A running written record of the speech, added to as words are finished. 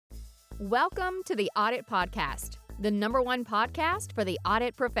Welcome to the Audit Podcast, the #1 podcast for the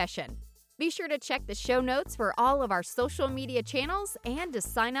audit profession. Be sure to check the show notes for all of our social media channels and to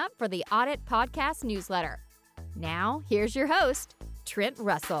sign up for the Audit Podcast newsletter. Now, here's your host, Trent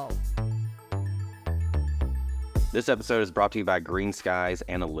Russell. This episode is brought to you by Green Skies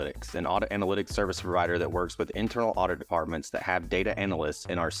Analytics, an audit analytics service provider that works with internal audit departments that have data analysts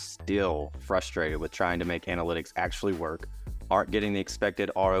and are still frustrated with trying to make analytics actually work, aren't getting the expected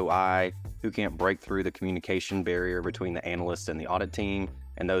ROI, who can't break through the communication barrier between the analysts and the audit team,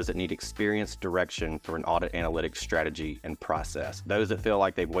 and those that need experienced direction for an audit analytics strategy and process. Those that feel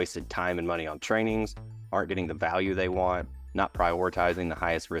like they've wasted time and money on trainings, aren't getting the value they want, not prioritizing the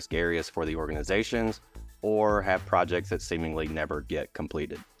highest risk areas for the organizations, or have projects that seemingly never get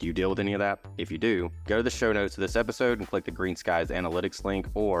completed. Do you deal with any of that? If you do, go to the show notes of this episode and click the Green Skies Analytics link,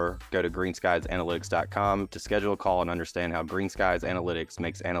 or go to greenskiesanalytics.com to schedule a call and understand how Green Skies Analytics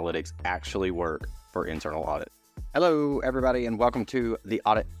makes analytics actually work for internal audit. Hello, everybody, and welcome to the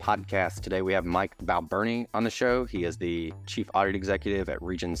Audit Podcast. Today we have Mike Balbirnie on the show. He is the Chief Audit Executive at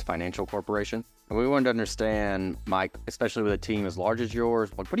Regions Financial Corporation. And we wanted to understand, Mike, especially with a team as large as yours,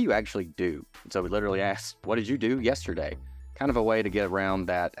 what do you actually do? And so we literally asked, what did you do yesterday? Kind of a way to get around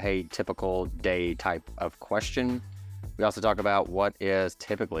that, hey, typical day type of question. We also talk about what is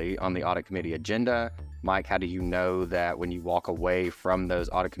typically on the audit committee agenda. Mike, how do you know that when you walk away from those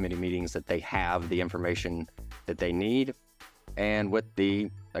audit committee meetings that they have the information that they need? And with the,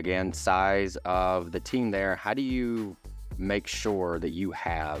 again, size of the team there, how do you make sure that you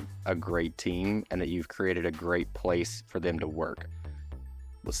have a great team and that you've created a great place for them to work?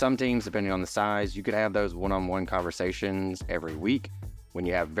 With some teams, depending on the size, you could have those one-on-one conversations every week. When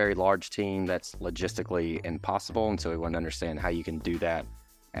you have a very large team, that's logistically impossible. And so we want to understand how you can do that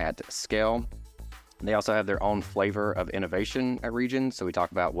at scale. They also have their own flavor of innovation at Regions. So we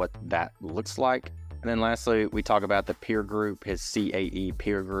talk about what that looks like. And then lastly, we talk about the peer group, his CAE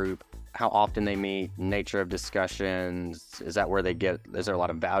peer group, how often they meet, nature of discussions. Is that where they get, is there a lot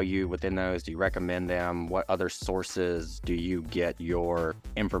of value within those? Do you recommend them? What other sources do you get your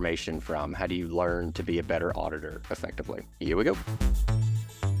information from? How do you learn to be a better auditor effectively? Here we go.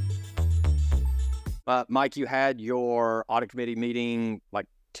 Mike, you had your audit committee meeting like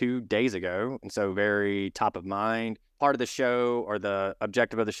 2 days ago, and so very top of mind. Part of the show, or the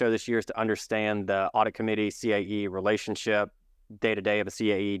objective of the show this year, is to understand the audit committee CAE relationship, day-to-day of a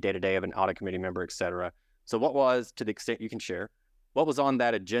CAE, day-to-day of an audit committee member, et cetera. So what was, to the extent you can share, what was on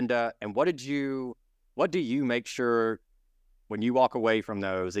that agenda, and what do you make sure when you walk away from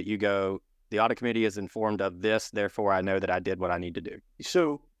those that you go, the audit committee is informed of this, therefore I know that I did what I need to do?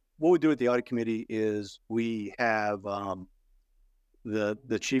 So what we do at the audit committee is we have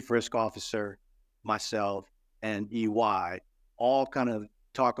the chief risk officer, myself, and EY all kind of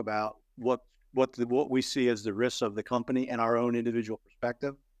talk about what we see as the risks of the company and our own individual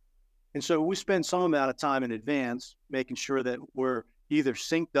perspective. And so we spend some amount of time in advance making sure that we're either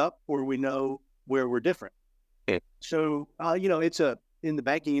synced up or we know where we're different. Okay. So, in the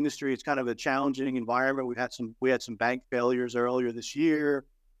banking industry, it's kind of a challenging environment. We had some bank failures earlier this year.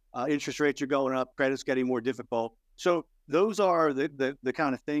 Interest rates are going up, credit's getting more difficult. So those are the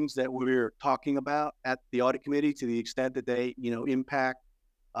kind of things that we're talking about at the audit committee, to the extent that they, impact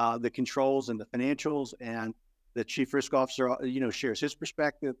the controls and the financials. And the chief risk officer, shares his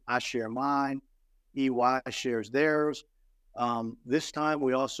perspective. I share mine. EY shares theirs. This time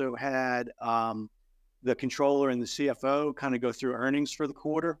we also had the controller and the CFO kind of go through earnings for the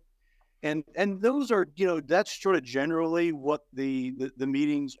quarter. And those are, that's sort of generally what the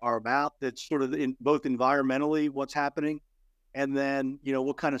meetings are about. That's sort of in both environmentally what's happening, and then,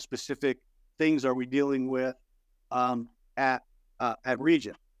 what kind of specific things are we dealing with at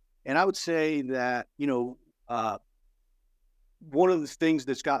Region. And I would say that, one of the things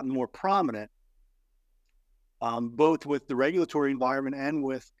that's gotten more prominent, both with the regulatory environment and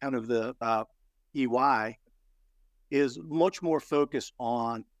with kind of the EY, is much more focus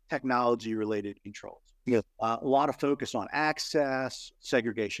on technology-related controls. Yeah. A lot of focus on access,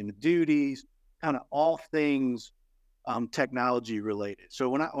 segregation of duties, kind of all things technology-related. So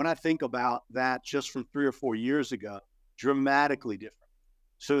when I think about that, just from 3 or 4 years ago, dramatically different.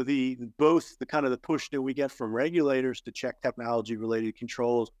 So both the kind of the push that we get from regulators to check technology-related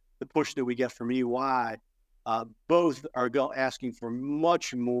controls, the push that we get from EY, both are asking for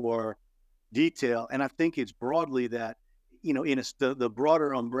much more detail. And I think it's broadly that, the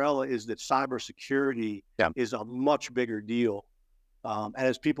broader umbrella is that cybersecurity is a much bigger deal. And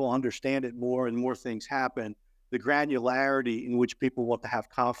as people understand it more and more things happen, the granularity in which people want to have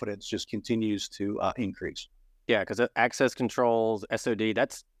confidence just continues to increase. Yeah, because access controls, SOD,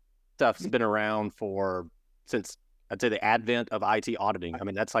 that's stuff's been around since I'd say the advent of IT auditing. I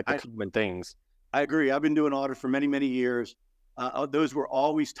mean, that's like the common things. I agree. I've been doing audit for many, many years. Those were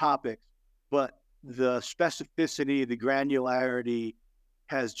always topics, but the specificity, the granularity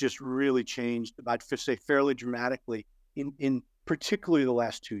has just really changed, I'd say fairly dramatically in particularly the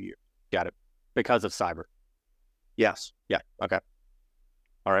last 2 years. Got it. Because of cyber. Yes. Yeah. Okay.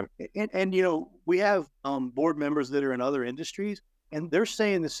 All right. And we have board members that are in other industries, and they're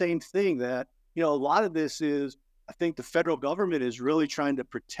saying the same thing, that, a lot of this is, I think the federal government is really trying to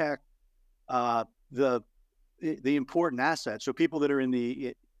protect the important assets. So people that are in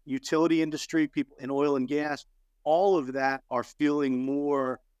the utility industry, people in oil and gas, all of that are feeling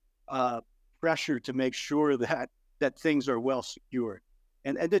more pressure to make sure that things are well secured.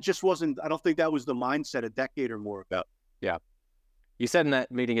 And it just wasn't, I don't think that was the mindset a decade or more ago. Yeah. You said in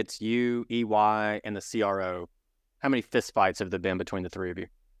that meeting, it's you, EY, and the CRO. How many fistfights have there been between the three of you?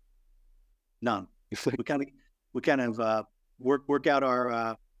 None. we kind of work out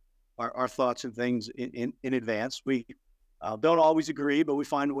our thoughts and things in advance. We don't always agree, but we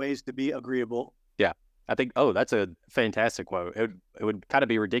find ways to be agreeable. Yeah. I think, that's a fantastic quote. It would kind of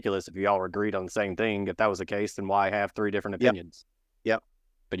be ridiculous if you all agreed on the same thing. If that was the case, then why have three different opinions? Yep.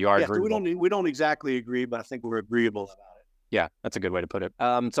 But you are agreeable. agreeable. We don't exactly agree, but I think we're agreeable about it. Yeah, that's a good way to put it.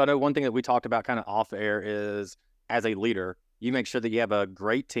 So I know one thing that we talked about kind of off air is, as a leader, you make sure that you have a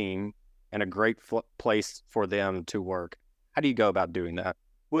great team and a great place for them to work. How do you go about doing that?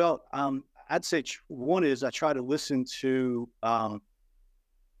 Well, I'd say one is I try to listen to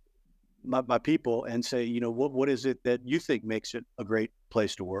my people and say, what is it that you think makes it a great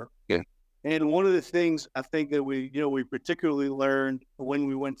place to work? Yeah. And one of the things I think that we particularly learned when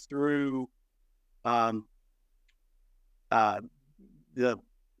we went through the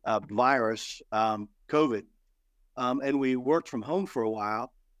virus, COVID, and we worked from home for a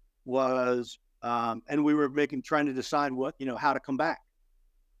while, was, and we were trying to decide how to come back.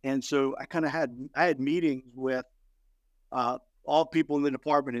 And so I had meetings with all people in the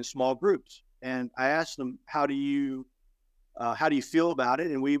department in small groups, and I asked them, how do you feel about it?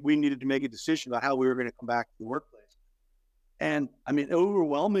 And we needed to make a decision about how we were going to come back to the workplace. And I mean,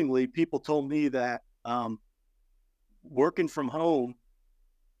 overwhelmingly, people told me that working from home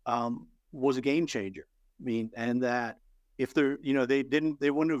was a game changer. I mean, and that if they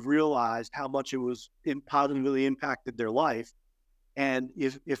wouldn't have realized how much it was positively impacted their life. And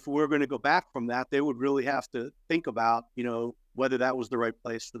if we're going to go back from that, they would really have to think about, whether that was the right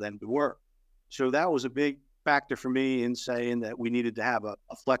place for them to work. So that was a big factor for me in saying that we needed to have a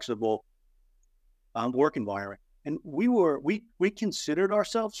flexible work environment. And we considered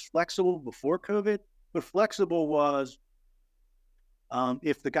ourselves flexible before COVID, but flexible was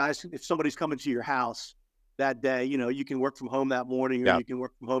if somebody's coming to your house that day, you can work from home that morning, or you can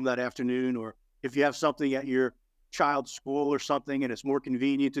work from home that afternoon, or if you have something at your child's school or something and it's more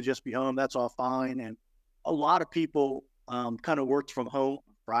convenient to just be home, that's all fine. And a lot of people kind of worked from home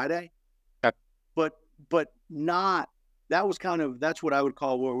on Friday, but not, that's what I would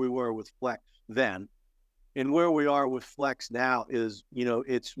call where we were with Flex then. And where we are with Flex now is,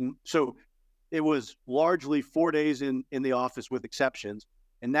 it was largely 4 days in the office with exceptions.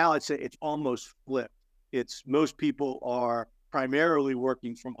 And now I'd say it's almost flipped. It's most people are primarily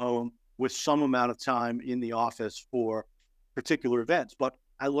working from home with some amount of time in the office for particular events. But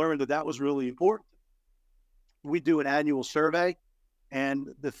I learned that was really important. We do an annual survey, and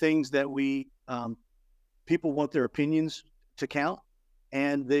the things that people want their opinions to count,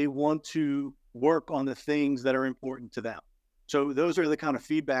 and they want to work on the things that are important to them. So those are the kind of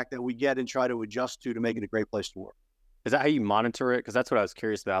feedback that we get and try to adjust to make it a great place to work. Is that how you monitor it? Because that's what I was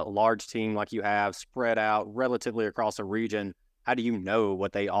curious about. A large team like you have, spread out relatively across a region. How do you know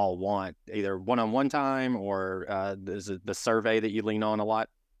what they all want? Either one-on-one time, or is it the survey that you lean on a lot?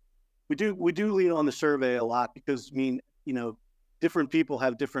 We do lean on the survey a lot because, different people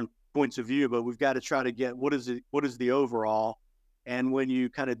have different points of view, but we've got to try to get what is the overall. And when you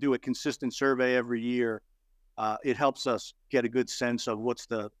kind of do a consistent survey every year, it helps us get a good sense of what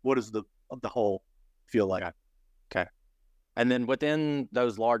does the whole feel like. Okay. And then within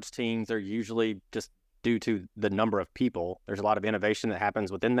those large teams, they're usually just due to the number of people. There's a lot of innovation that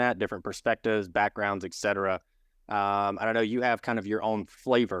happens within that, different perspectives, backgrounds, etc. I don't know, you have kind of your own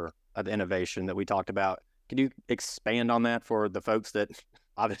flavor of innovation that we talked about. Can you expand on that for the folks that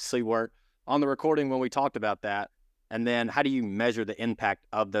obviously weren't on the recording when we talked about that? And then how do you measure the impact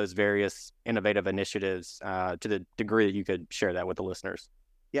of those various innovative initiatives to the degree that you could share that with the listeners?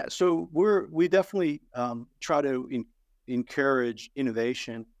 Yeah, so we definitely try to encourage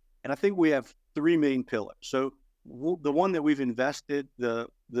innovation. And I think we have three main pillars. So the one that we've invested the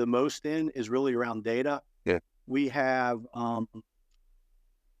most in is really around data. Yeah. We have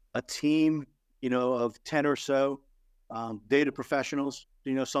a team, of 10 or so data professionals,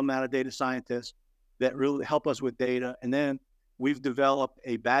 some amount of data scientists that really help us with data. And then we've developed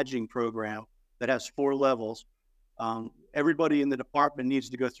a badging program that has 4 levels. Everybody in the department needs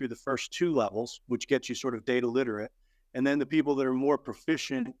to go through the first 2 levels, which gets you sort of data literate. And then the people that are more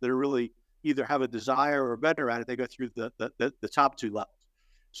proficient, that are really either have a desire or better at it, they go through the top 2 levels.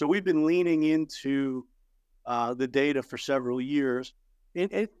 So we've been leaning into the data for several years.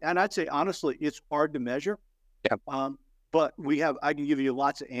 And I'd say, honestly, it's hard to measure. Yeah. But I can give you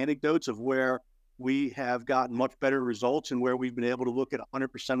lots of anecdotes of where we have gotten much better results and where we've been able to look at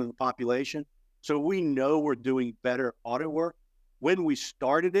 100% of the population. So we know we're doing better audit work. When we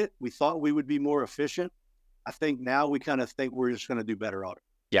started it, we thought we would be more efficient. I think now we kind of think we're just going to do better audit.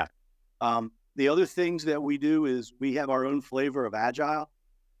 Yeah. The other things that we do is we have our own flavor of Agile.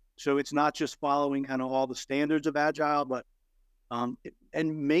 So it's not just following kind of all the standards of Agile, but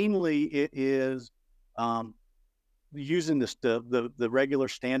and mainly it is using the regular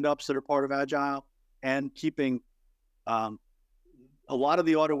stand-ups that are part of Agile and keeping a lot of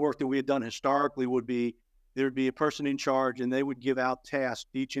the audit work that we had done historically there'd be a person in charge and they would give out tasks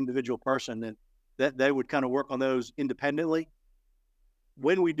to each individual person, and that they would kind of work on those independently.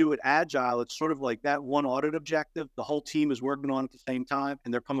 When we do it Agile, it's sort of like that one audit objective. The whole team is working on it at the same time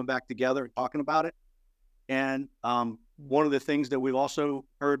and they're coming back together and talking about it. And one of the things that we've also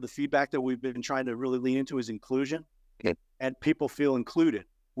heard, the feedback that we've been trying to really lean into, is inclusion. Okay. And people feel included.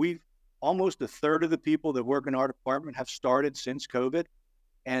 Almost a third of the people that work in our department have started since COVID,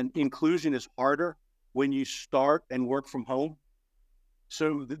 and inclusion is harder when you start and work from home.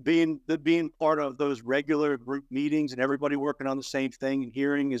 So being part of those regular group meetings and everybody working on the same thing and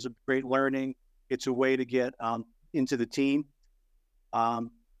hearing is a great learning. It's a way to get into the team.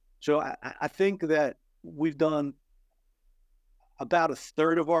 So I think that we've done about a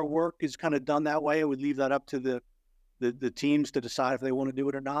third of our work is kind of done that way. I would leave that up to the teams to decide if they want to do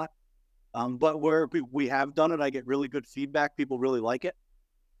it or not. But where we have done it, I get really good feedback. People really like it.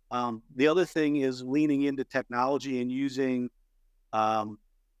 The other thing is leaning into technology and using, kind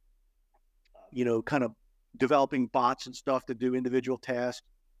of developing bots and stuff to do individual tasks.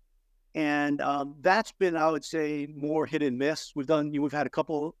 And that's been, I would say, more hit and miss. We've had a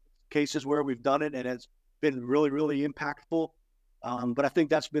couple cases where we've done it and it's been really, really impactful. But I think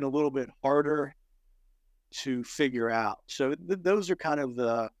that's been a little bit harder to figure out. So those are kind of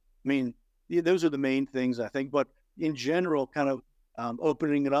those are the main things, I think. But in general, kind of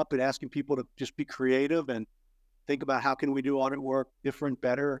opening it up and asking people to just be creative and think about how can we do audit work different,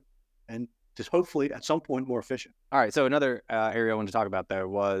 better, and just hopefully at some point more efficient. All right. So another area I wanted to talk about, though,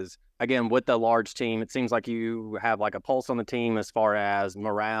 was, again, with the large team, it seems like you have like a pulse on the team as far as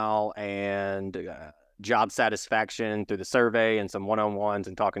morale and job satisfaction through the survey and some one-on-ones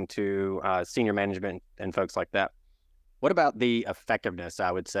and talking to senior management and folks like that. What about the effectiveness,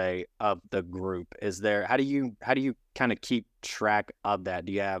 I would say, of the group? How do you kind of keep track of that?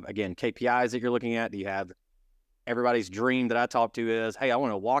 Do you have, again, KPIs that you're looking at? Do you have everybody's dream that I talk to is, hey, I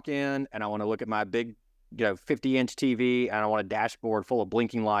want to walk in and I want to look at my big, 50-inch TV and I want a dashboard full of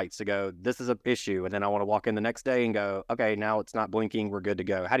blinking lights to go, this is an issue. And then I want to walk in the next day and go, okay, now it's not blinking. We're good to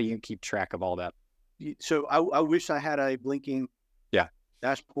go. How do you keep track of all that? So I wish I had a blinking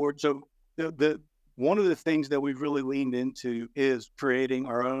dashboard. So the one of the things that we've really leaned into is creating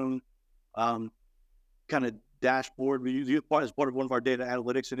our own kind of dashboard. As part of one of our data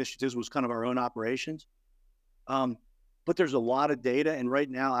analytics initiatives was kind of our own operations. But there's a lot of data, and right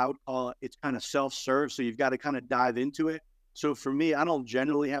now I would call it's kind of self-serve. So you've got to kind of dive into it. So for me, I don't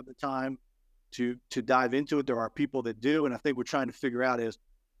generally have the time to dive into it. There are people that do, and I think we're trying to figure out is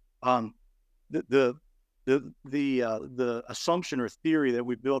the assumption or theory that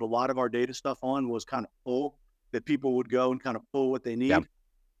we built a lot of our data stuff on was kind of pull, that people would go and kind of pull what they need. Yep.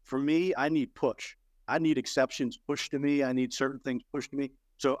 For me, I need push. I need exceptions pushed to me. I need certain things pushed to me.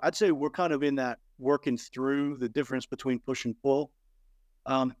 So I'd say we're kind of in that working through the difference between push and pull.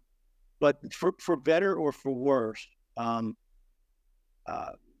 But for better or for worse, I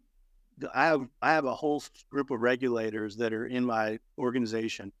have a whole group of regulators that are in my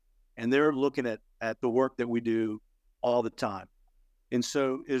organization, and they're looking at the work that we do all the time. And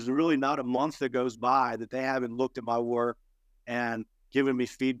so there's really not a month that goes by that they haven't looked at my work and given me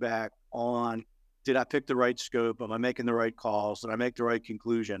feedback on, did I pick the right scope? Am I making the right calls? Did I make the right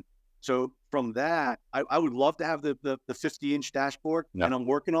conclusion? So from that, I would love to have the 50-inch dashboard, and I'm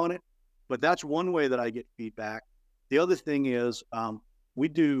working on it. But that's one way that I get feedback. The other thing is we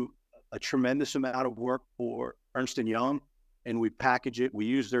do a tremendous amount of work for Ernst & Young, and we package it. We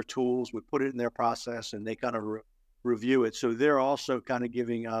use their tools. We put it in their process, and they kind of review it. So they're also kind of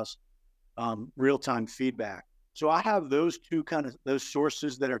giving us real-time feedback. So I have those those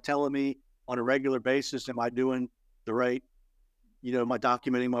sources that are telling me on a regular basis, am I doing the right, am I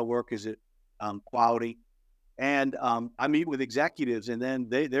documenting my work? Is it quality? And I meet with executives, and then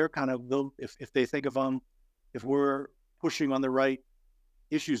they're kind of, if they think if we're pushing on the right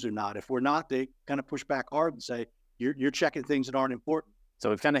issues or not. If we're not, they kind of push back hard and say, you're checking things that aren't important. So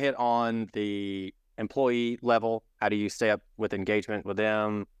we've kind of hit on the employee level. How do you stay up with engagement with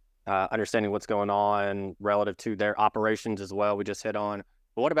them, understanding what's going on relative to their operations as well? We just hit on.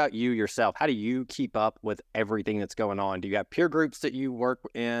 But what about you yourself? How do you keep up with everything that's going on? Do you have peer groups that you work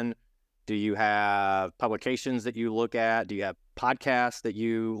in? Do you have publications that you look at? Do you have podcasts that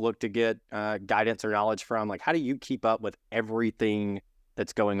you look to get guidance or knowledge from? Like, how do you keep up with everything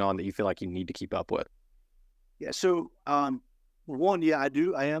that's going on that you feel like you need to keep up with? Yeah. So, one, yeah, I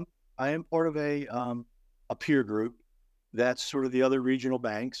do. I am part of a peer group. That's sort of the other regional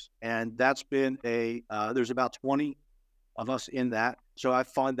banks. And that's been there's about 20 of us in that. So I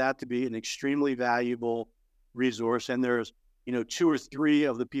find that to be an extremely valuable resource. And there's, 2 or 3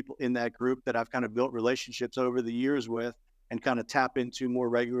 of the people in that group that I've kind of built relationships over the years with and kind of tap into more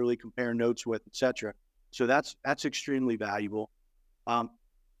regularly, compare notes with, et cetera. So that's extremely valuable.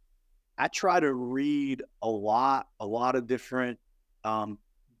 I try to read a lot of different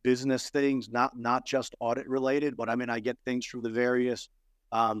business things, not just audit related, but I get things from the various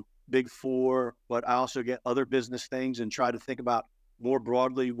big four, but I also get other business things and try to think about more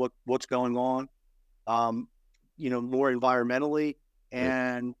broadly what's going on, more environmentally,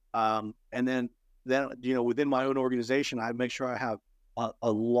 and then within my own organization, I make sure I have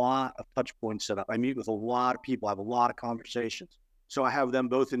a lot of touch points set up. I meet with a lot of people. I have a lot of conversations. So I have them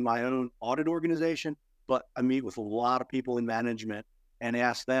both in my own audit organization, but I meet with a lot of people in management and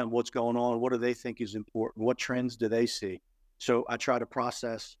ask them what's going on, what do they think is important, what trends do they see. So I try to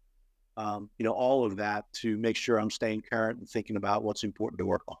process, all of that to make sure I'm staying current and thinking about what's important to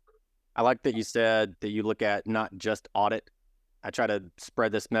work on. I like that you said that you look at not just audit. I try to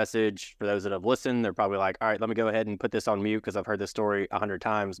spread this message for those that have listened. They're probably like, all right, let me go ahead and put this on mute because I've heard this story 100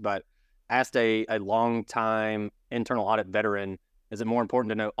 times. But asked a long-time internal audit veteran, is it more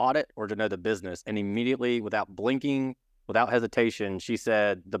important to know audit or to know the business? And immediately, without blinking, without hesitation, she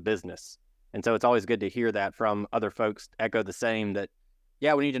said the business. And so it's always good to hear that from other folks, echo the same, that,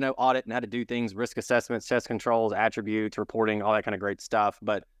 yeah, we need to know audit and how to do things, risk assessments, test controls, attributes, reporting, all that kind of great stuff.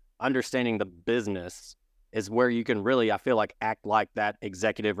 But understanding the business is where you can really, I feel like, act like that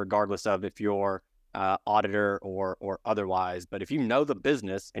executive, regardless of if you're auditor or otherwise. But if you know the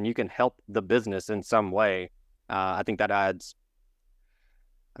business and you can help the business in some way, I think that adds,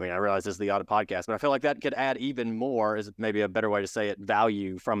 I realize this is the audit podcast, but I feel like that could add even more, is maybe a better way to say it,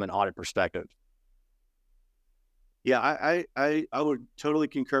 value from an audit perspective. Yeah, I would totally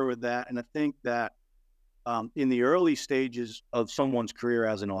concur with that. And I think that in the early stages of someone's career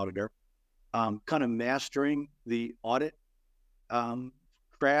as an auditor, kind of mastering the audit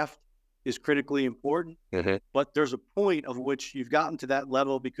craft is critically important. Mm-hmm. But there's a point of which you've gotten to that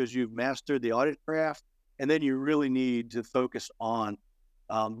level because you've mastered the audit craft, and then you really need to focus on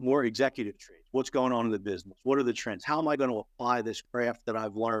more executive traits. What's going on in the business? What are the trends? How am I going to apply this craft that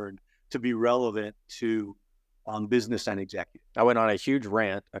I've learned to be relevant to business and executive? I went on a huge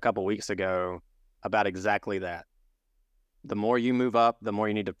rant a couple weeks ago about exactly that. The more you move up, the more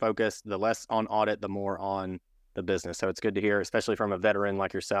you need to focus, the less on audit, the more on the business. So it's good to hear, especially from a veteran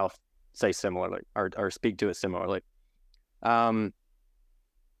like yourself, say similarly or speak to it similarly.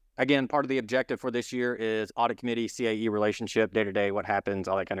 Again, part of the objective for this year is audit committee, CAE relationship, day-to-day, what happens,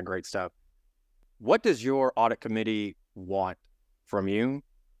 all that kind of great stuff. What does your audit committee want from you,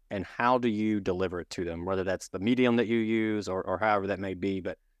 and how do you deliver it to them, whether that's the medium that you use or however that may be,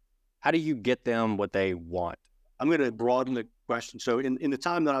 but how do you get them what they want? I'm going to broaden the question. So in the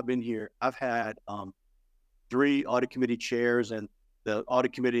time that I've been here, I've had 3 audit committee chairs, and the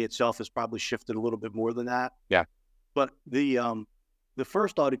audit committee itself has probably shifted a little bit more than that. Yeah. But the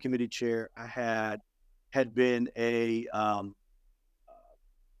first audit committee chair I had been an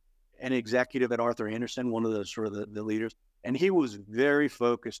executive at Arthur Andersen, one of the sort of the leaders, and he was very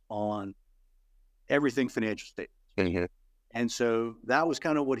focused on everything financial statements. Mm-hmm. And so that was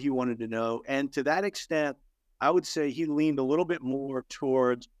kind of what he wanted to know. And to that extent, I would say he leaned a little bit more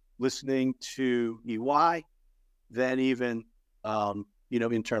towards listening to EY than even,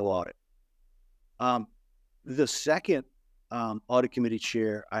 internal audit. The second audit committee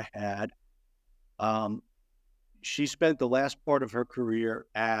chair I had, she spent the last part of her career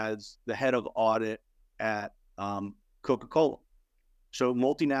as the head of audit at Coca-Cola. So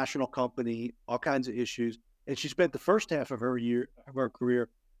multinational company, all kinds of issues. And she spent the first half of her career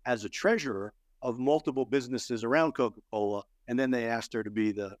as a treasurer of multiple businesses around Coca-Cola. And then they asked her to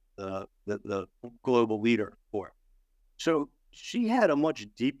be the global leader for it. So she had a much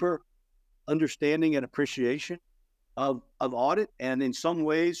deeper understanding and appreciation of audit. And in some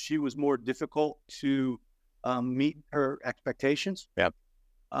ways, she was more difficult to meet her expectations. Yep.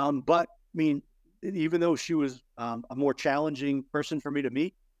 But I mean, even though she was a more challenging person for me to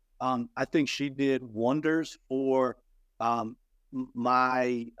meet, I think she did wonders for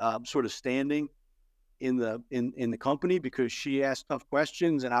my sort of standing in the company, because she asked tough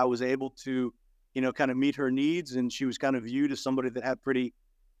questions and I was able to, kind of meet her needs, and she was kind of viewed as somebody that had pretty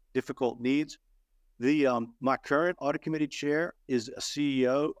difficult needs. My current audit committee chair is a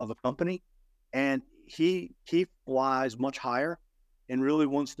CEO of a company, and he flies much higher and really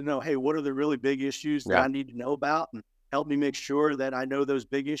wants to know, hey, what are the really big issues that I need to know about, and help me make sure that I know those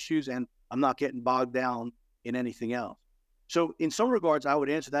big issues and I'm not getting bogged down in anything else. So in some regards, I would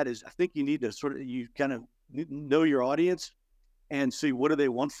answer that as, I think you need to you kind of know your audience and see what do they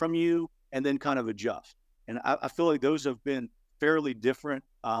want from you, and then kind of adjust. And I feel like those have been fairly different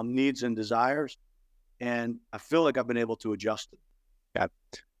needs and desires, and I feel like I've been able to adjust it. Yeah.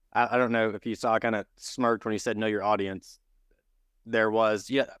 I don't know if you saw, I kind of smirked when you said know your audience. There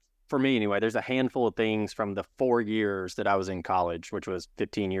was, for me anyway, there's a handful of things from the 4 years that I was in college, which was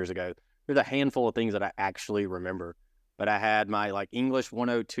 15 years ago. There's a handful of things that I actually remember. But I had my English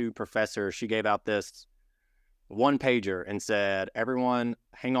 102 professor, she gave out this one pager and said, everyone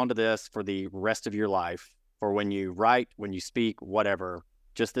hang on to this for the rest of your life, for when you write, when you speak, whatever,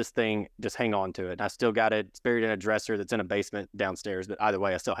 just this thing, just hang on to it. And I still got it. It's buried in a dresser that's in a basement downstairs, but either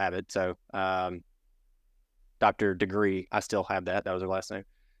way, I still have it. So, Dr. Degree, I still have that. That was her last name.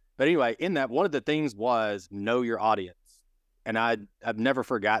 But anyway, in that, one of the things was know your audience. And I've never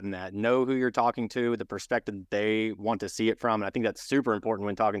forgotten that. Know who you're talking to, the perspective they want to see it from. And I think that's super important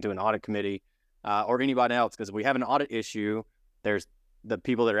when talking to an audit committee or anybody else, because if we have an audit issue, there's the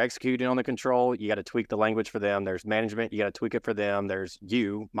people that are executing on the control. You got to tweak the language for them. There's management. You got to tweak it for them. There's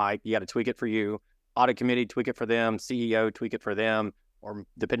you, Mike. You got to tweak it for you. Audit committee, tweak it for them. CEO, tweak it for them. Or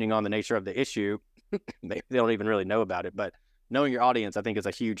depending on the nature of the issue, they don't even really know about it. But knowing your audience, I think, is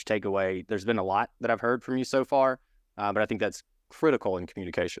a huge takeaway. There's been a lot that I've heard from you so far, but I think that's critical in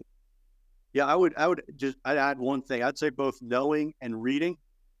communication. Yeah, I'd add one thing. I'd say both knowing and reading.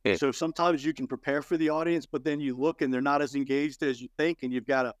 Yeah. So sometimes you can prepare for the audience, but then you look and they're not as engaged as you think, and you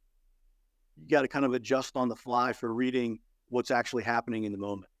got to kind of adjust on the fly for reading what's actually happening in the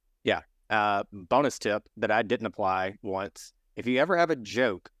moment. Yeah. Bonus tip that I didn't apply once: if you ever have a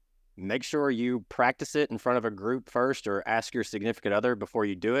joke, make sure you practice it in front of a group first, or ask your significant other before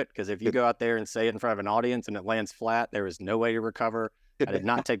you do it. Because if you go out there and say it in front of an audience and it lands flat, there is no way to recover. I did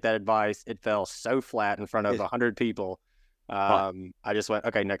not take that advice. It fell so flat in front of 100 people. I just went,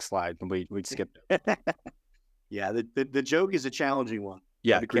 okay, next slide. And we skipped it. Yeah, the joke is a challenging one.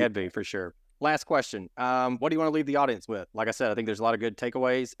 Yeah, it can be for sure. Last question. What do you want to leave the audience with? Like I said, I think there's a lot of good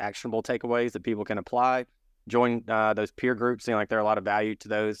takeaways, actionable takeaways that people can apply. Join those peer groups. Seem like there are a lot of value to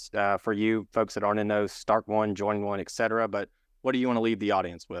those for you folks that aren't in those. Start one, join one, etc. But what do you want to leave the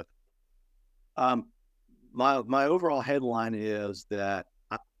audience with? My overall headline is that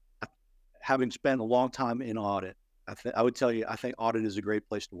having spent a long time in audit, I would tell you, I think audit is a great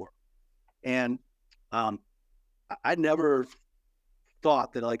place to work. And I never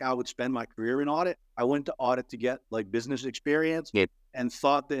thought that I would spend my career in audit. I went to audit to get business experience. Yep. And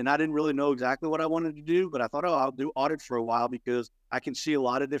thought that, and I didn't really know exactly what I wanted to do, but I thought, I'll do audit for a while because I can see a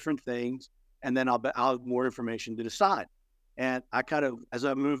lot of different things, and then I'll have more information to decide. And I kind of, as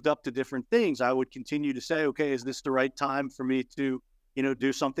I moved up to different things, I would continue to say, okay, is this the right time for me to,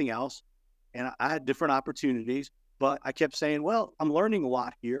 do something else? And I had different opportunities, but I kept saying, well, I'm learning a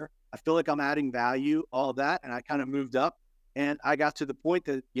lot here. I feel like I'm adding value, all of that. And I kind of moved up, and I got to the point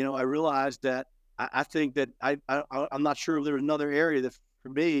that, I realized that I think that I'm not sure if there was another area that for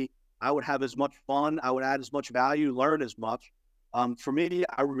me, I would have as much fun, I would add as much value, learn as much. For me,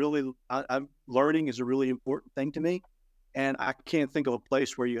 learning is a really important thing to me. And I can't think of a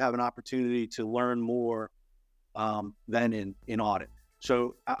place where you have an opportunity to learn more than in audit.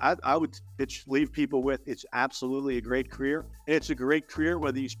 So I would leave people with, it's absolutely a great career. And it's a great career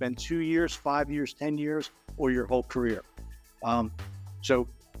whether you spend 2 years, 5 years, 10 years, or your whole career. So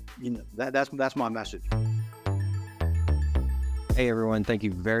that's my message. Hey everyone, thank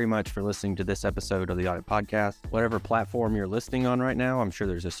you very much for listening to this episode of the Audit Podcast. Whatever platform you're listening on right now, I'm sure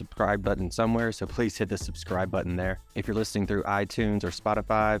there's a subscribe button somewhere, so please hit the subscribe button there. If you're listening through iTunes or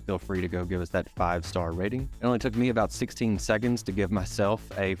Spotify, feel free to go give us that 5-star rating. It only took me about 16 seconds to give myself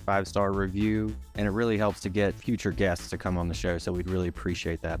a 5-star review, and it really helps to get future guests to come on the show, so we'd really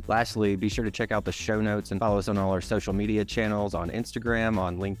appreciate that. Lastly, be sure to check out the show notes and follow us on all our social media channels on Instagram,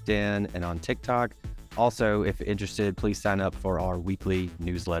 on LinkedIn, and on TikTok. Also, if interested, please sign up for our weekly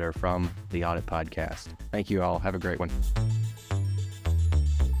newsletter from the Audit Podcast. Thank you all. Have a great one.